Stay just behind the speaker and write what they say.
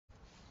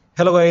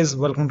Hello guys,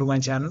 welcome to my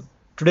channel.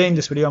 Today in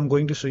this video I'm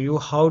going to show you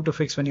how to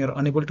fix when you're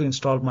unable to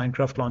install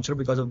Minecraft launcher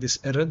because of this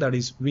error, that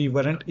is we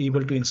weren't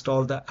able to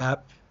install the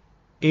app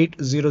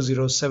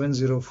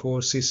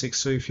 8007004C6.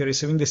 So if you're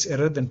receiving this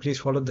error, then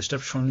please follow the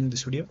steps shown in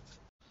this video.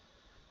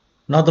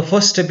 Now the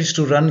first step is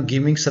to run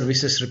gaming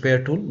services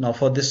repair tool. Now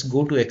for this,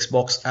 go to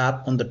Xbox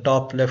app. On the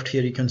top left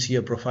here you can see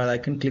your profile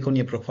icon. Click on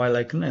your profile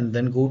icon and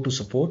then go to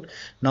support.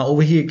 Now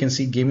over here you can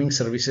see gaming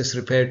services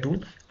repair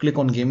tool. Click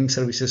on gaming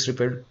services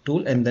repair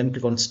tool and then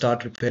click on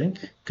start repairing.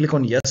 Click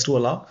on yes to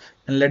allow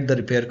and let the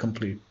repair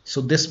complete.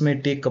 So this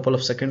may take a couple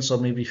of seconds or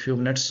maybe a few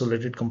minutes, so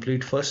let it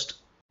complete first.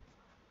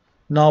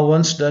 Now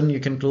once done, you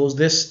can close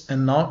this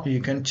and now you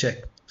can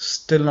check.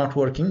 Still not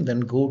working, then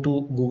go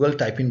to Google,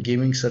 type in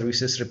gaming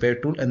services repair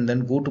tool and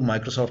then go to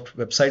Microsoft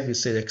website which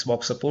says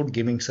Xbox support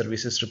gaming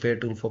services repair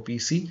tool for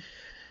PC.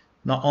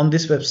 Now on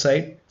this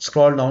website,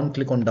 scroll down,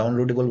 click on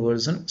downloadable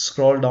version,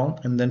 scroll down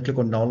and then click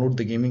on download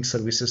the gaming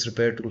services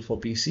repair tool for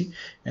PC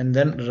and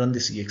then run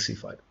this exe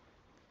file.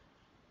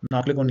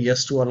 Now click on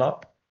yes to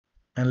allow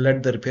and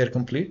let the repair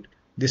complete.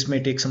 This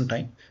may take some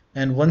time,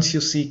 and once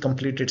you see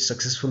completed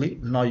successfully,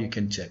 now you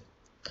can check.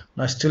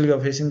 Now still you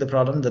are facing the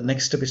problem. The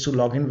next step is to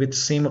log in with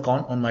same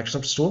account on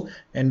Microsoft Store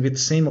and with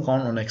same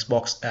account on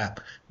Xbox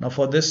app. Now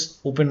for this,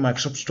 open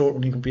Microsoft Store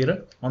on your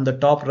computer. On the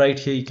top right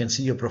here you can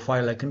see your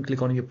profile icon.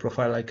 Click on your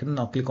profile icon.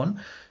 Now click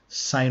on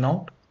sign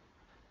out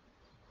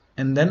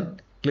and then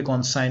click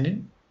on sign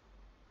in.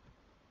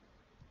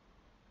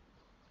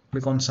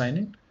 Click on sign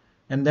in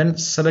and then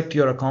select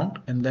your account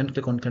and then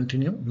click on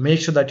continue.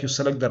 Make sure that you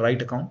select the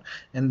right account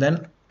and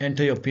then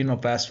enter your PIN or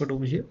password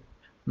over here.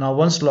 Now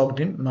once logged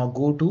in, now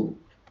go to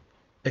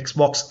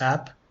Xbox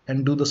app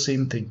and do the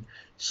same thing.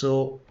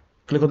 So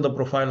click on the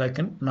profile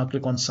icon. Now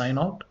click on sign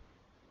out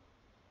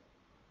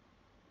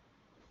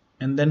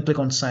and then click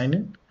on sign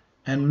in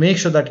and make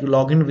sure that you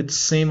log in with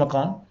same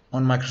account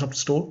on Microsoft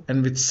Store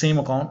and with same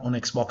account on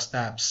Xbox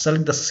app.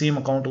 Select the same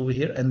account over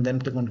here and then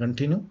click on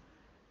continue.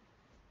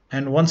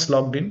 And once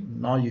logged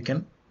in, now you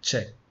can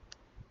check.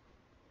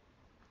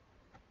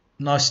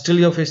 Now still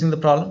you're facing the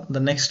problem. The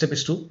next step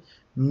is to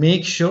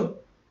make sure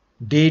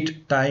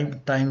date,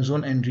 time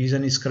zone and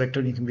region is correct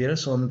on your computer.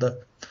 So on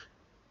the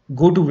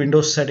go to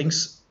Windows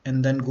settings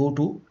and then go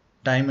to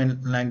time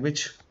and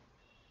language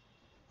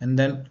and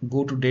then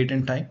go to date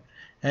and time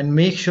and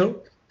make sure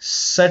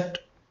set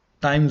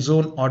time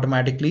zone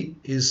automatically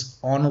is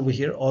on over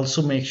here.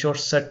 Also make sure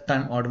set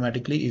time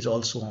automatically is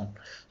also on.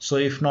 So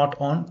if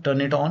not on, turn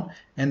it on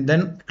and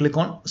then click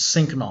on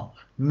sync now.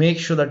 Make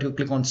sure that you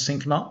click on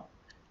sync now.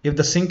 If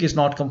the sync is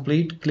not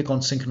complete, click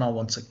on sync now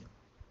once again.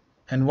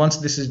 And once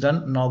this is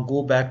done, now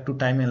go back to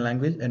time and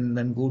language and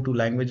then go to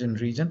language and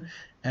region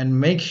and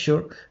make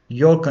sure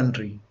your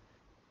country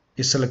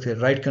is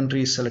selected. Right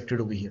country is selected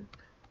over here.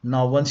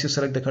 Now once you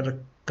select the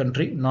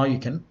country, now you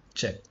can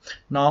check.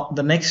 Now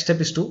the next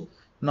step is to,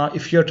 now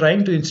if you're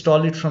trying to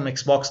install it from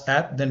Xbox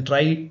app, then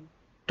try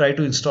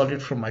to install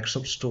it from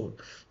Microsoft Store.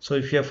 So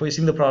if you're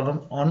facing the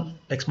problem on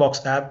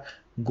Xbox app,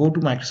 go to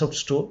Microsoft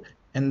Store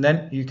and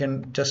then you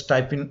can just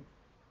type in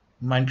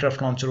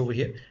Minecraft launcher over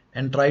here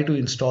and try to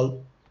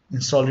install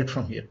it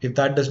from here. If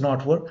that does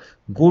not work,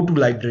 go to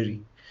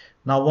library.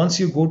 Now once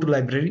you go to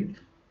library,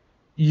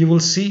 you will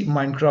see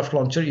Minecraft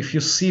launcher. If you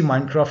see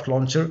Minecraft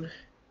launcher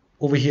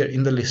over here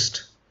in the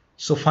list,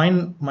 so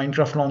find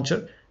Minecraft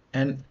launcher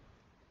and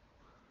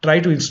try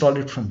to install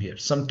it from here.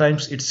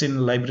 Sometimes it's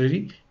in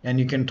library and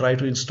you can try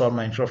to install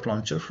Minecraft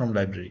launcher from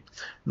library.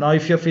 Now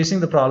if you're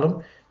facing the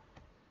problem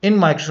in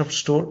Microsoft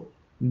Store,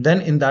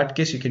 then in that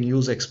case you can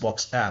use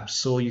Xbox app.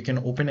 So you can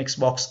open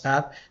Xbox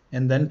app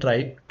and then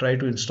try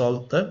to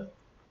install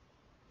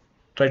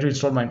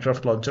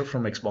Minecraft launcher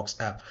from Xbox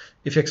app.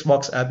 If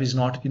Xbox app is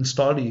not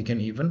installed, you can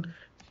even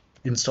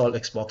install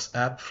Xbox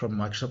app from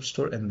Microsoft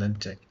Store and then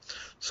check.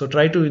 So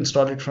try to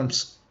install it from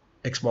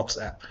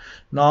Xbox app.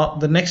 Now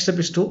the next step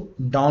is to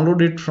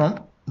download it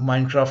from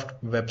Minecraft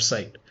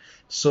website.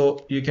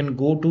 So you can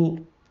go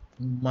to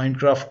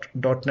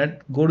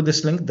minecraft.net, go to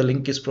this link. The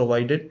link is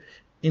provided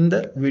in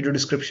the video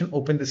description.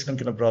 Open this link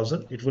in a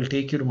browser. It will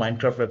take you to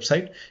Minecraft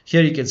website.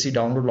 Here you can see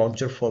download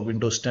launcher for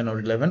Windows 10 or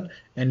 11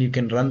 and you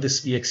can run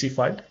this exe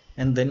file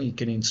and then you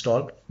can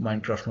install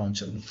Minecraft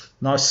launcher.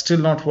 Now it's still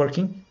not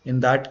working. In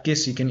that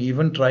case you can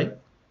even try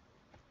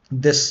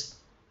this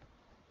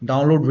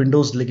download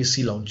Windows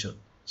legacy launcher.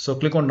 So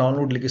click on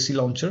download legacy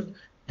launcher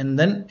and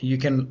then you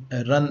can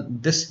run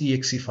this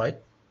exe file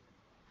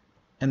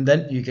and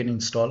then you can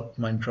install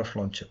Minecraft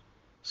launcher.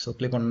 So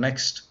click on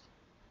next,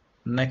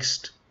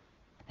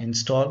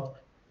 install,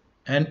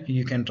 and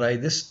you can try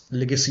this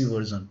legacy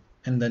version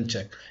and then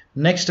check.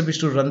 Next step is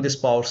to run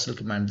this PowerShell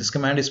command. This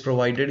command is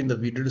provided in the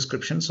video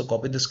description. So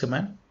copy this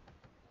command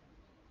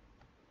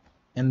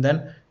and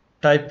then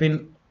type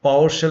in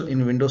PowerShell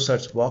in Windows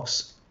search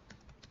box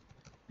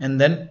and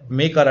then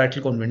make a right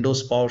click on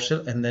Windows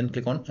PowerShell and then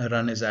click on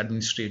run as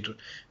administrator.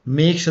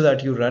 Make sure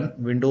that you run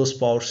Windows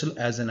PowerShell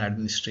as an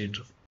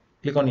administrator.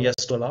 Click on yes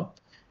to allow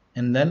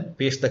and then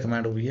paste the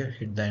command over here,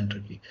 hit the enter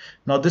key.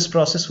 Now this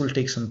process will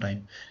take some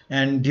time,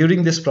 and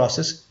during this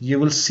process you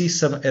will see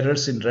some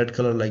errors in red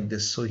color like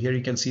this. So here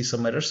you can see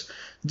some errors,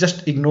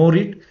 just ignore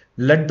it,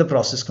 let the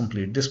process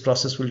complete. This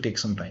process will take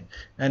some time,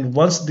 and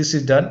once this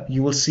is done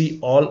you will see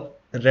all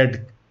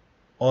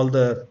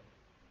the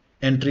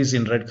entries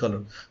in red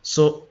color.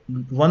 So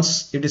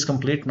once it is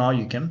complete, now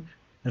you can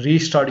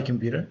restart your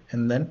computer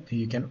and then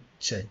you can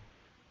check.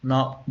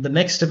 Now the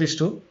next step is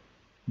to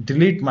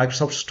delete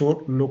Microsoft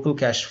Store local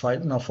cache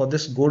file. Now for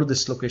this, go to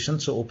this location.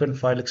 So open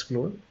File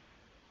Explorer,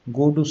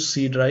 go to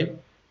C drive.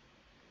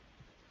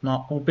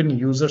 Now open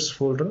users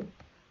folder.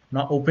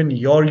 Now open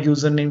your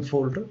username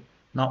folder.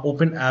 Now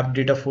open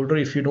AppData folder.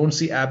 If you don't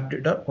see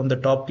AppData on the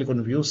top, click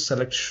on view,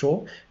 select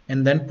show,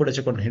 and then put a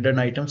check on hidden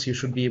items. You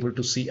should be able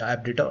to see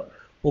AppData.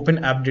 Open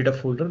AppData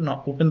folder.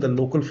 Now open the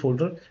local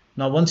folder.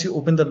 Now once you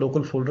open the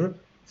local folder,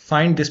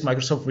 find this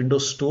Microsoft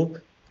Windows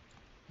Store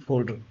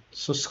folder.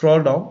 So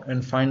scroll down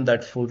and find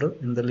that folder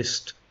in the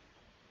list.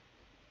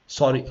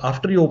 Sorry,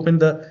 after you open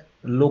the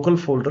local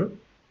folder,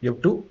 you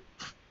have to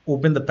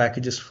open the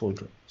packages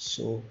folder.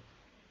 So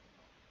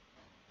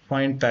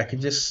find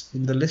packages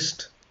in the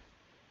list.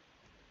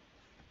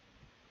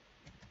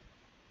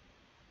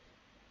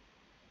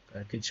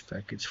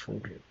 Package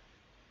folder.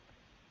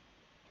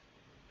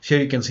 Here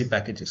you can see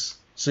packages.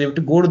 So you have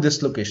to go to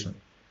this location.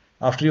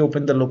 After you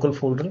open the local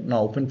folder,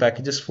 now open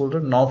packages folder.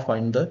 Now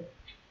find the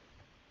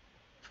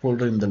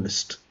folder in the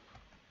list.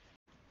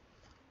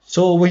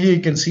 So over here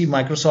you can see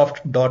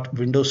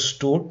Microsoft.Windows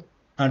Store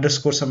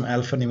 _ some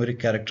alphanumeric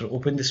character.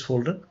 Open this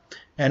folder,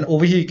 and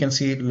over here you can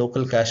see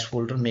local cache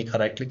folder. Make a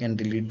right click and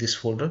delete this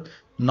folder.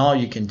 Now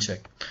you can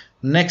check.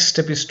 Next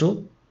step is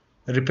to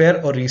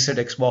repair or reset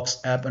Xbox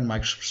app and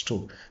Microsoft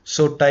Store.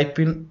 So type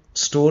in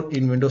store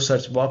in Windows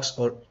search box,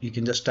 or you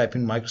can just type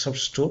in Microsoft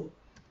Store.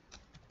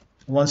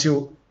 Once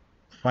you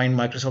find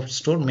Microsoft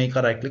Store, make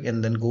a right click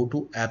and then go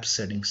to app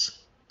settings,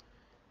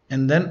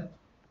 and then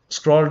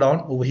scroll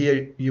down. Over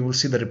here you will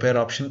see the repair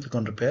option. Click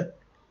on repair,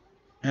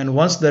 and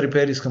once the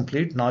repair is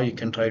complete, now you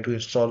can try to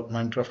install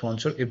Minecraft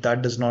launcher. If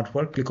that does not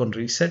work, click on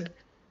reset,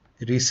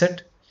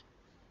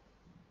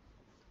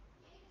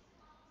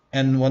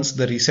 and once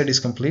the reset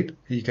is complete,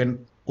 you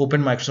can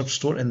open Microsoft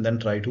Store and then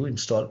try to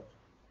install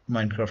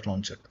Minecraft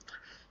launcher.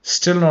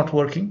 Still not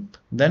working,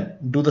 then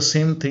do the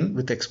same thing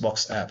with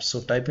Xbox app. So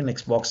type in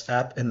Xbox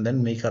app and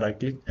then make a right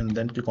click and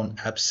then click on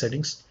app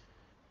settings,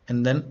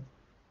 and then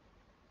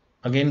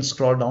again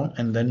scroll down,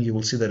 and then you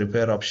will see the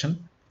repair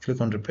option.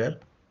 Click on repair,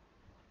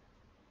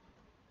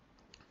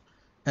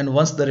 and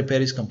once the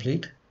repair is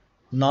complete,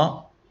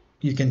 now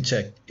you can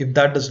check. If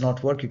that does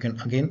not work, you can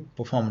again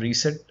perform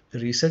reset,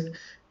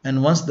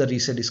 and once the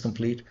reset is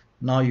complete,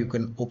 now you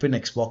can open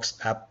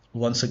Xbox app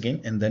once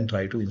again and then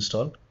try to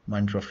install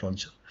Minecraft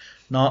launcher.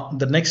 Now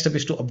the next step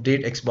is to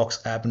update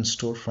Xbox app and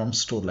store from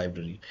store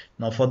library.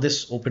 Now for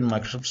this, open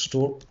Microsoft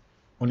Store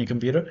on your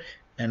computer,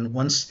 and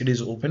once it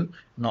is open,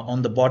 now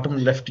on the bottom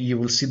left you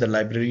will see the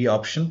library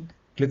option.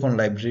 Click on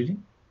library.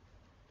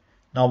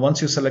 Now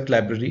once you select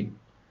library,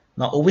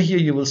 now over here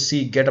you will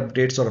see get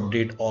updates or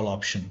update all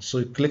option. So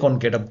you click on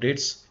get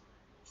updates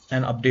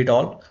and update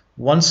all.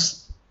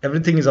 Once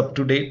everything is up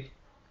to date,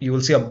 you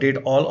will see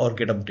update all or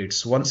get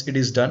updates. Once it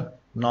is done,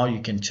 now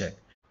you can check.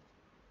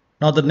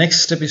 Now the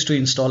next step is to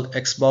install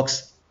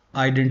Xbox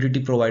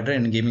Identity Provider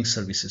and Gaming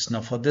Services.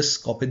 Now for this,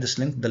 copy this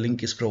link. The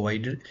link is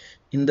provided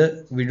in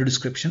the video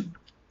description.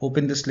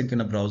 Open this link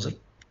in a browser.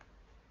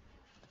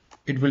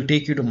 It will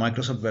take you to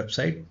Microsoft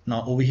website.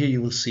 Now over here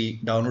you will see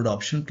download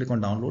option. Click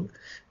on download,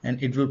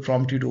 and it will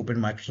prompt you to open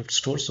Microsoft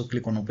Store. So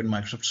click on open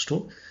Microsoft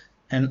Store,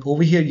 and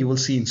over here you will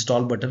see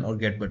install button or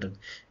get button.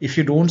 If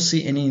you don't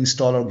see any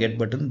install or get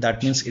button,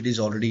 that means it is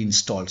already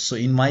installed. So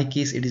in my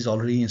case it is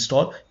already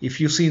installed. If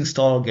you see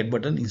install or get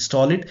button,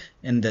 install it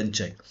and then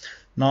check.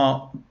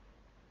 Now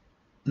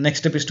next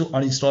step is to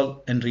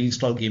uninstall and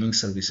reinstall gaming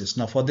services.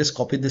 Now for this,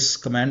 copy this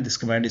command. This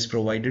command is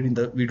provided in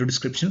the video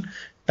description.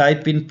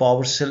 Type in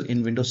PowerShell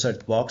in Windows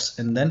search box,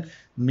 and then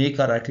make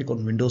a right click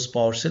on Windows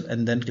PowerShell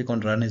and then click on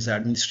run as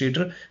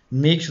administrator.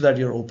 Make sure that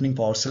you're opening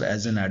PowerShell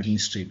as an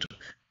administrator.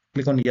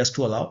 Click on yes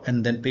to allow,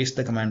 and then paste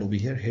the command over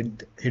here.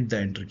 Hit the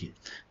enter key.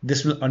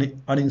 This will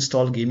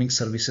uninstall gaming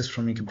services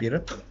from your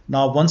computer.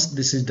 Now once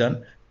this is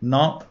done,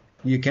 now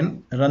you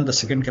can run the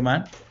second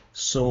command.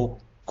 So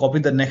copy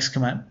the next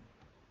command.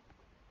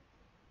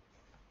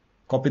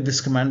 Copy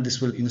this command. This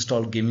will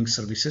install gaming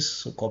services.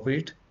 So copy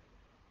it,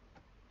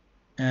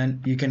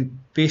 and you can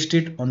paste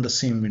it on the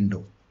same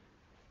window.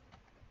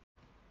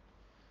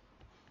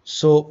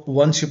 So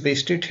once you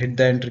paste it, hit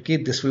the enter key.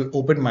 This will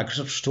open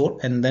Microsoft Store,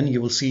 and then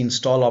you will see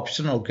install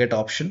option or get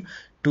option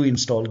to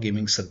install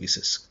gaming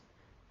services.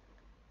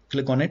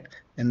 Click on it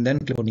and then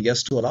click on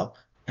yes to allow,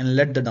 and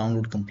let the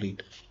download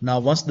complete. Now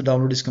once the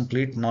download is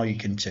complete, now you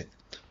can check.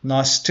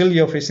 Now still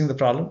you're facing the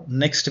problem.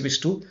 Next step is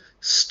to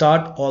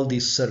start all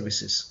these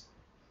services.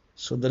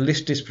 So the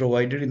list is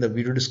provided in the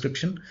video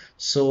description.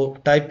 So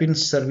type in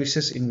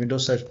services in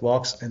Windows search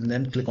box and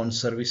then click on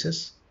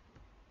services.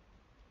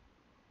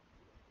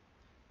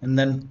 and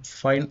then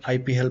find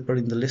IP helper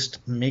in the list,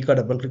 make a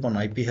double click on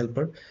IP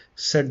helper,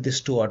 set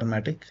this to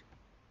automatic,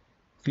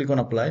 click on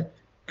apply,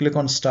 click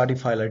on start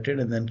if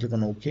highlighted, and then click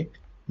on OK.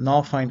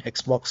 Now find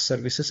Xbox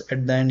services.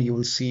 At the end you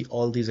will see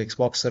all these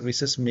Xbox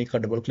services. Make a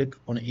double click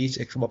on each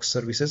Xbox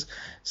services,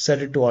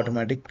 set it to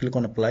automatic, click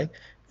on apply,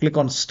 click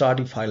on start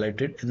if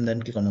highlighted, and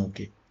then click on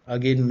OK.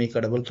 Again make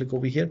a double click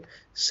over here,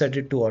 set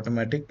it to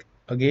automatic,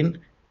 again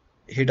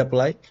hit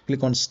apply,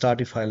 click on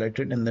start if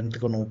highlighted, and then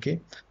click on OK.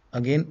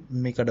 Again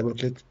make a double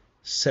click,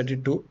 set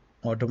it to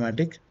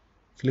automatic,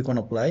 click on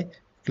apply,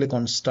 click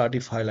on start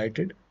if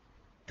highlighted,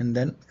 and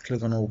then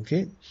click on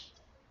OK.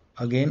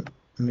 Again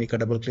make a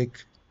double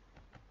click,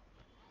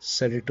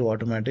 set it to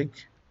automatic,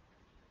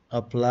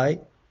 apply,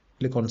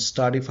 click on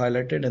start if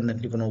highlighted, and then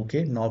click on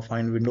OK. Now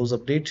find Windows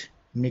Update,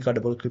 make a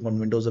double click on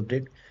Windows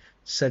Update,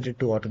 set it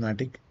to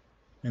automatic,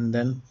 and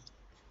then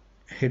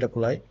hit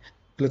apply,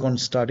 click on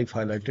start if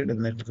highlighted,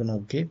 and then click on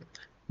OK.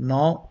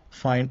 Now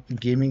find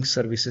gaming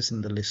services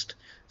in the list.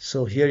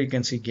 So here you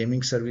can see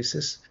gaming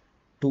services,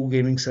 2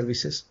 gaming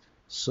services.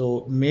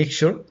 So make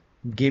sure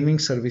gaming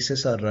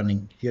services are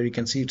running. Here you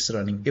can see it's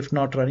running. If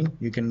not running,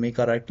 you can make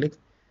a right click,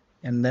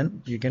 and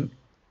then you can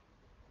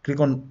click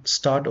on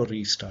start or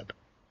restart.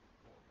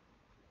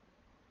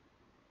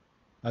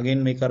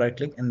 Again make a right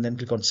click, and then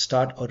click on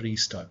start or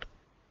restart.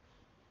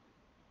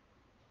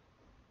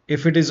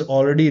 If it is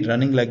already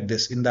running like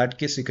this, in that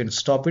case you can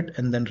stop it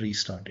and then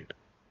restart it.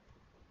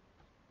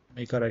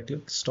 Make a right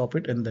click, stop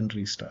it, and then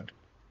restart.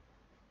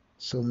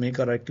 So make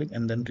a right click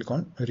and then click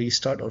on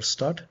restart or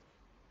start.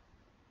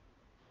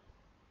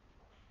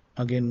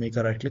 Again make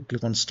a right click,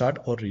 click on start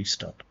or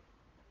restart.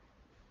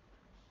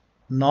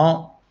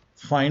 Now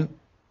find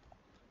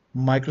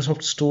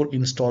Microsoft Store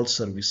install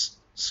service.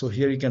 So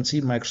here you can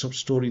see Microsoft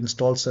Store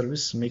install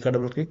service. Make a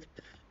double click,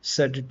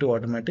 set it to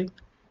automatic,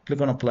 click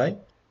on apply,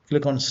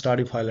 click on start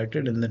if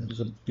highlighted, and then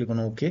click on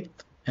OK,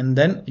 and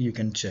then you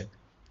can check.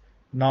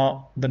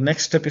 Now the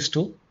next step is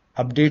to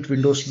update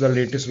Windows to the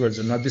latest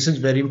version. Now this is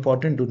very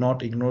important, do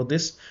not ignore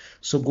this.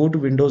 So go to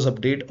Windows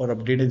Update or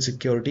Update and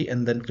Security,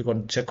 and then click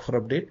on check for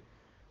update.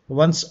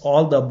 Once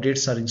all the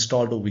updates are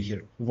installed over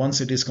here,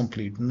 once it is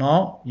complete,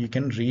 now you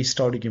can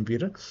restart your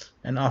computer,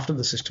 and after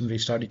the system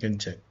restart you can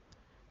check.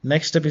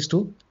 Next step is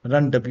to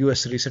run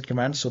WS reset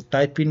command. So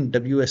type in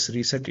WS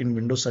reset in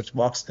Windows search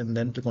box, and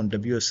then click on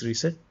WS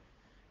reset,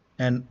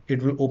 and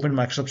it will open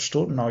Microsoft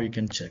Store. Now you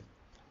can check.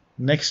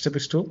 Next step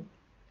is to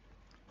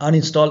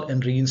uninstall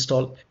and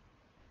reinstall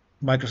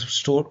Microsoft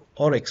Store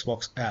or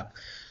Xbox app.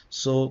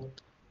 So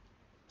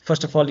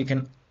first of all, you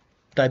can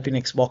type in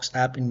Xbox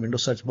app in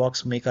Windows search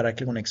box, make a right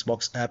click on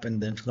Xbox app, and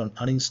then click on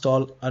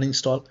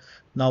uninstall.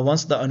 Now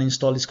once the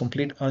uninstall is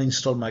complete,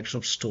 uninstall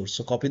Microsoft Store.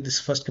 So copy this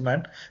first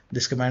command.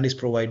 This command is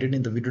provided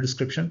in the video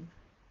description.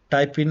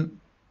 Type in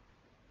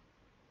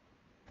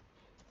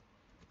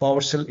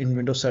PowerShell in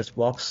Windows search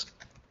box,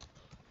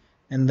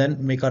 and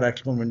then make a right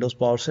click on Windows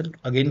PowerShell.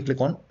 Again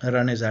click on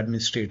run as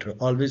administrator.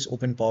 Always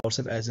open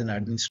PowerShell as an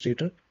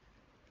administrator.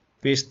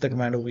 Paste the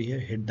command over here,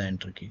 hit the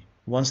enter key.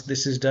 Once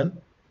this is done,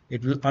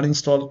 it will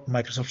uninstall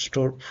Microsoft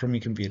Store from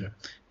your computer,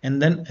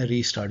 and then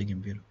restart your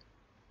computer.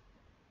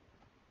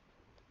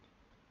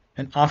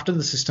 And after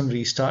the system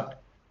restart,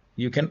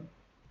 you can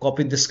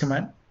copy this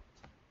command.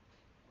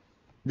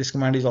 This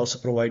command is also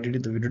provided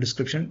in the video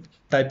description.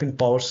 Type in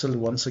PowerShell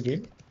once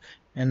again,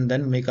 and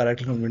then make a right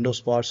click on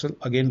Windows PowerShell.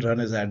 Again run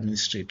as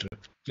administrator.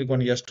 Click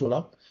on yes to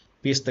allow.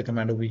 Paste the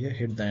command over here,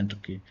 hit the enter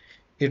key.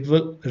 It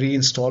will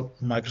reinstall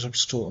Microsoft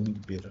Store on the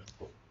computer.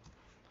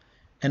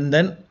 And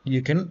then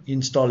you can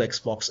install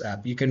Xbox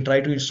app. You can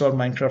try to install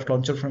Minecraft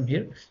launcher from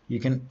here. You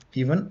can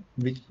even,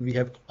 we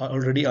have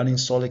already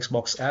uninstalled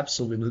Xbox app,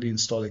 so we will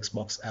install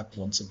Xbox app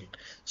once again.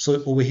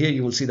 So over here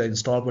you will see the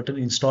install button,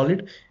 install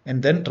it,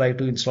 and then try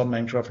to install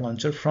Minecraft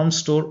launcher from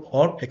store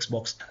or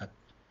Xbox app.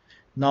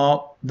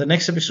 Now the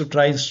next step is to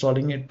try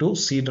installing it to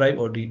C drive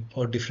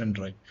or different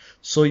drive.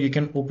 So you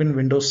can open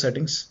Windows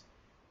settings,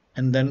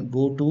 and then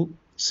go to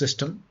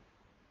system,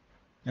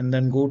 and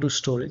then go to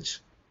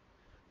storage.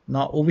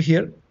 Now over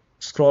here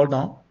scroll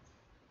down,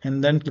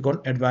 and then click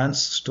on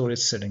advanced storage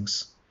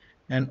settings,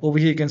 and over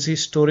here you can see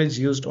storage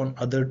used on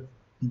other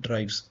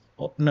drives.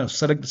 No,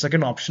 select the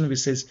second option which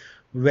says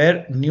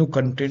where new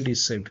content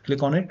is saved.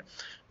 Click on it.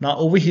 Now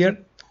over here,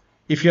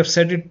 if you have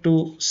set it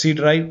to C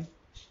drive,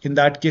 in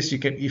that case you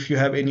can, if you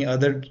have any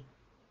other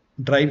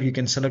drive, you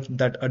can select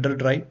that other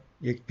drive,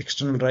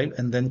 external drive,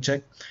 and then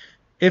check.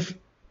 If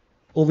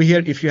over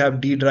here, if you have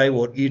D drive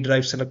or E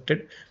drive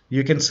selected,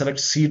 you can select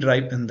C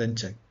drive and then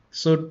check.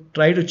 So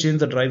try to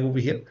change the drive over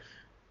here.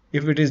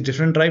 If it is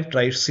different drive,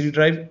 try C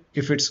drive.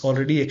 If it's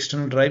already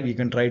external drive, you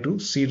can try to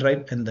C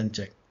drive and then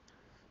check.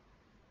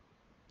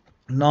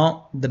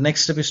 Now the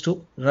next step is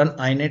to run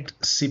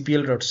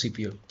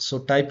inetcpl.cpl. So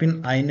type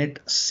in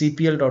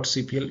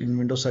inetcpl.cpl in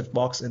Windows search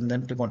box, and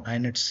then click on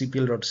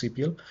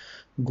inetcpl.cpl.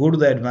 Go to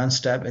the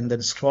advanced tab and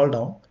then scroll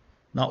down.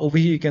 Now over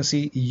here you can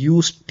see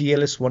use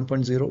TLS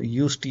 1.0,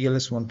 use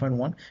TLS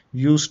 1.1,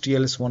 use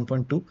TLS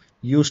 1.2,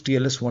 use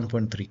TLS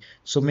 1.3.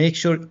 So make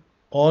sure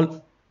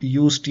all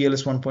use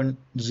TLS 1.0,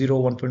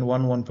 1.1,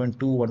 1.2,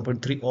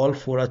 1.3, all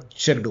four are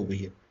checked over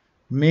here.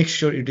 Make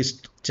sure it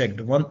is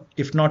checked.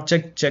 If not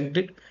checked, check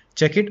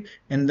it,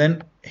 and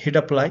then hit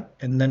apply,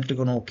 and then click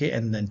on OK,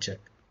 and then check.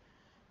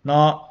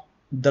 Now,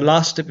 the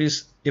last step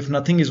is, if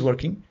nothing is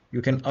working,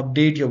 you can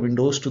update your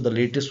Windows to the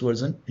latest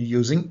version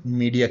using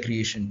Media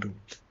Creation tool.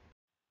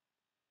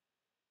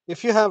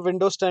 If you have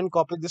Windows 10,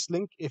 copy this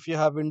link. If you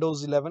have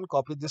Windows 11,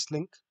 copy this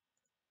link.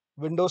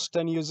 Windows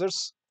 10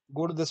 users,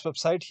 go to this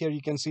website. Here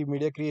you can see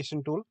Media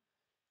Creation tool.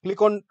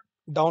 Click on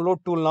Download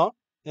tool now,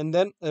 and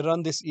then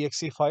run this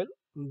exe file.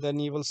 Then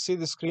you will see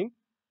the screen.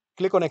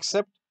 Click on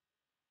Accept.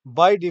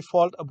 By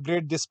default,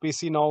 upgrade this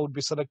PC now would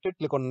be selected.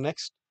 Click on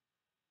Next.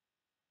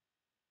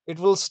 It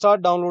will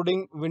start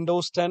downloading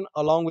Windows 10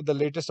 along with the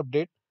latest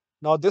update.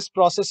 Now this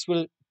process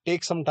will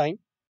take some time.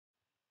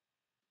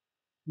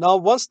 Now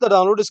once the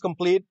download is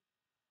complete,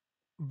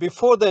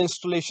 before the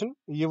installation,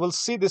 you will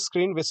see this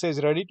screen which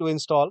says ready to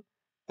install,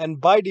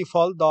 and by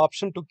default the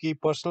option to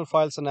keep personal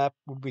files and app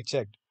would be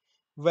checked.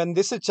 When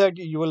this is checked,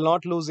 you will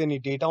not lose any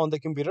data on the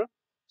computer.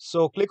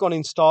 So click on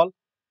install,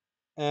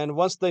 and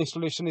once the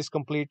installation is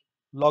complete,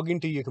 log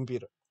into your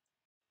computer.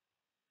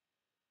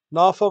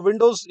 Now for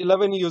Windows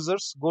 11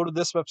 users, go to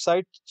this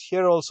website.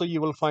 Here also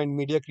you will find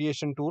Media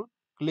Creation tool.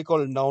 Click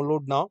on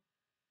download now,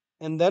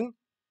 and then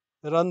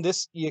run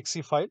this exe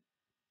file.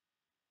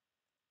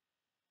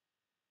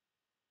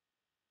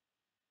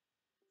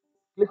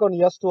 Click on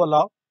yes to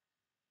allow.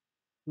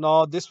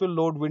 Now this will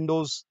load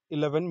Windows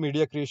 11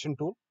 Media Creation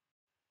tool.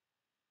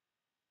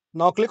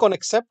 Now click on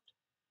accept.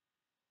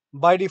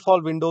 By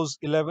default, Windows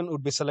 11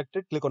 would be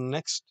selected. Click on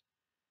next.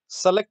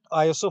 Select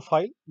ISO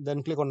file,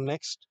 then click on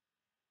next.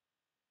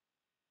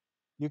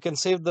 You can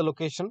save the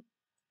location.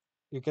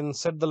 You can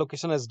set the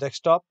location as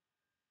desktop,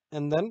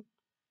 and then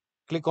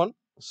click on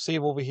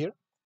save over here.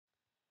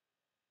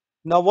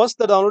 Now once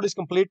the download is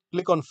complete,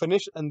 click on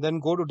finish, and then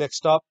go to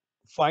desktop,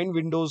 find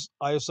Windows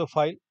ISO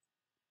file,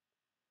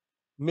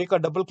 make a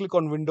double click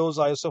on Windows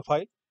ISO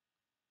file,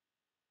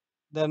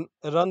 then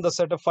run the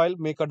setup file,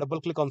 make a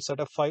double click on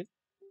setup file,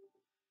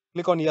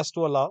 click on yes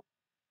to allow.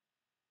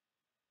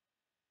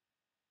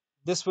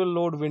 This will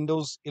load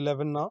Windows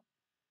 11 now,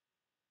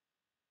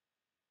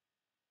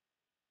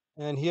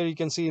 and here you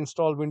can see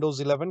install Windows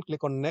 11.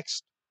 Click on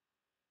next.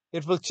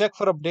 It will check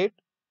for update,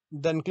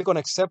 then click on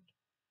accept.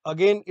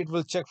 Again it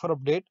will check for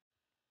update.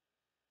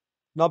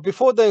 Now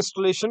before the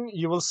installation,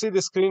 you will see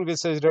the screen which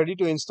says ready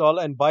to install,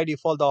 and by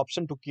default the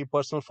option to keep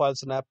personal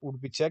files and app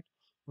would be checked.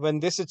 When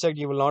this is checked,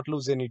 you will not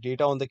lose any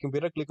data on the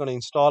computer. Click on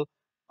install.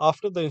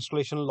 After the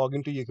installation, log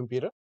into your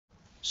computer.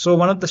 So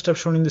one of the steps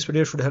shown in this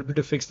video should help you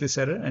to fix this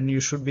error, and you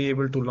should be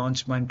able to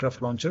launch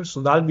Minecraft launcher.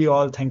 So that'll be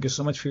all. Thank you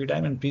so much for your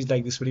time, and please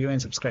like this video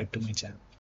and subscribe to my channel.